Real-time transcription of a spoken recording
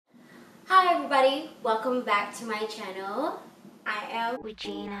Hi everybody, welcome back to my channel. I am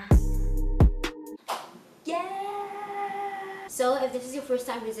Regina. Yeah! So if this is your first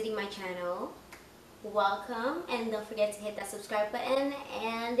time visiting my channel, welcome, and don't forget to hit that subscribe button,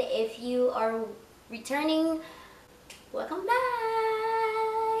 and if you are returning, welcome back.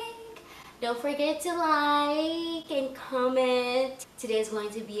 Don't forget to like and comment. Today is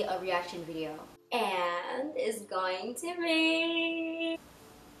going to be a reaction video, and it's going to be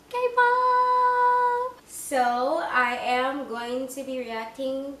K-pop. So I am going to be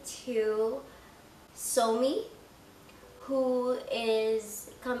reacting to Somi, who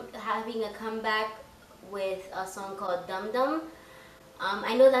is having a comeback with a song called Dum Dum.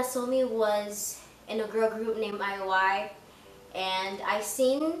 I know that Somi was in a girl group named IOI, and I've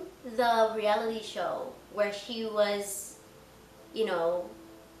seen the reality show where she was,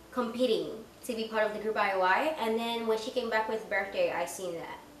 competing to be part of the group IOI, and then when she came back with Birthday, I seen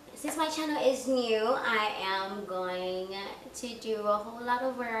that. Since my channel is new, I am going to do a whole lot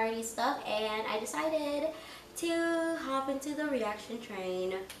of variety stuff, and I decided to hop into the reaction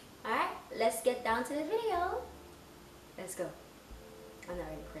train. Alright, let's get down to the video. Let's go. I'm not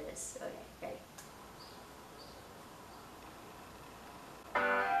ready for this. Okay, ready.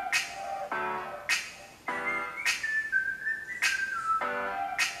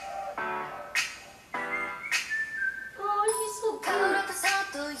 Oh, she's so good.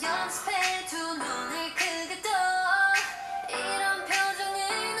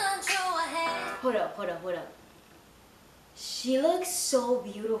 Hold up. She looks so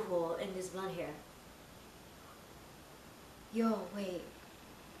beautiful in this blonde hair. Yo, wait.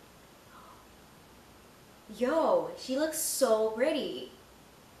 Yo, she looks so pretty.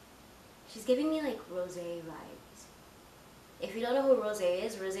 She's giving me like Rosé vibes. If you don't know who Rosé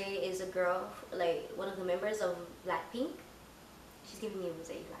is a girl, like one of the members of Blackpink. She's giving me a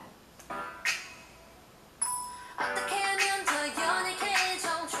Rosé vibe.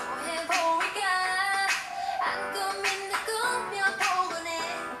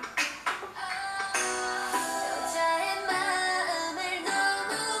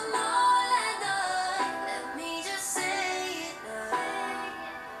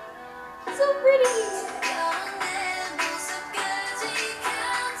 So pretty.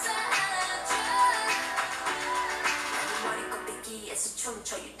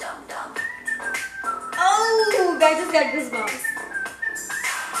 Oh, I just got goosebumps.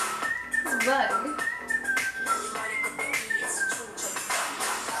 This bug.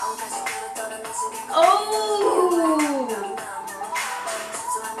 Oh!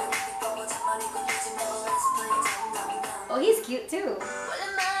 Oh, he's cute too.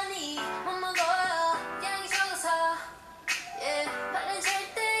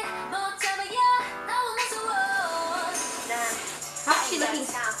 How's she looking?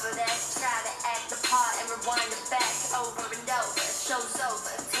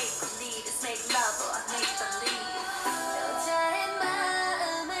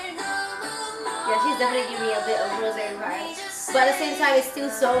 Yeah, she's definitely giving me a bit of Rosé vibe. But at the same time, it's still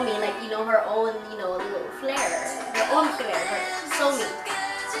Somi, like, her own, little flair. Her own flair, but Somi.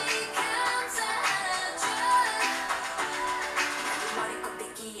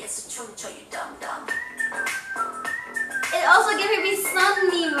 It also giving me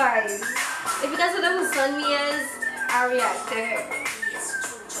Sunmi vibes. If you guys don't know who Sunmi is, I'll react to her.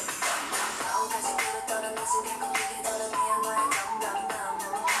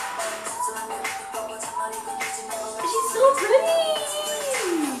 She's so pretty!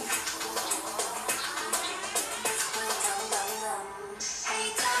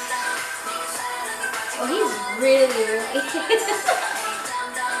 Oh, he's really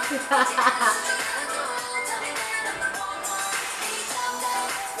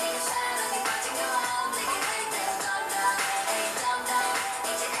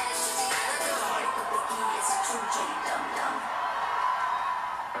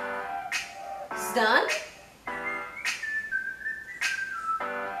It's done?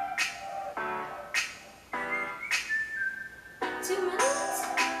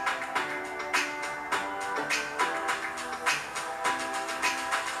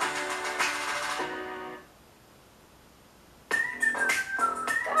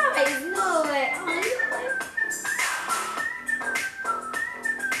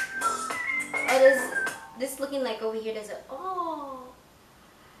 This looking like over here, there's a, oh,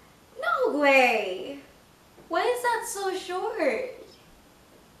 no way. Why is that so short?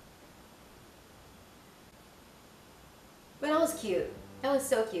 But that was cute. That was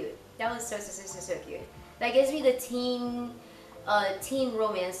so cute. That was so cute. That gives me the teen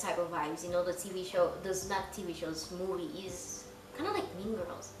romance type of vibes. The TV show, those not TV shows, movies. Kind of like Mean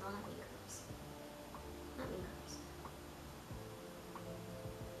Girls. No, not Mean Girls.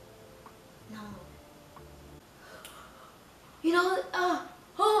 You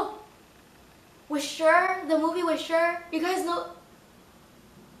know, with Sure, the movie with Sure, you guys know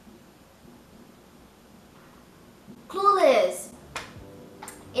Clueless.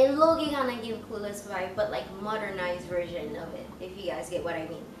 It low-key kind of give Clueless vibe, but like modernized version of it, if you guys get what I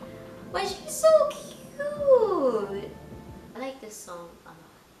mean. But she's so cute. I like this song a lot,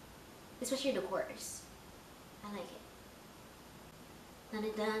 especially the chorus. I like it.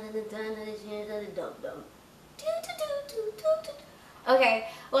 Okay,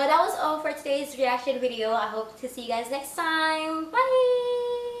 well that was all for today's reaction video. I hope to see you guys next time. Bye.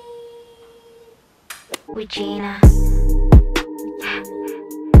 Regina.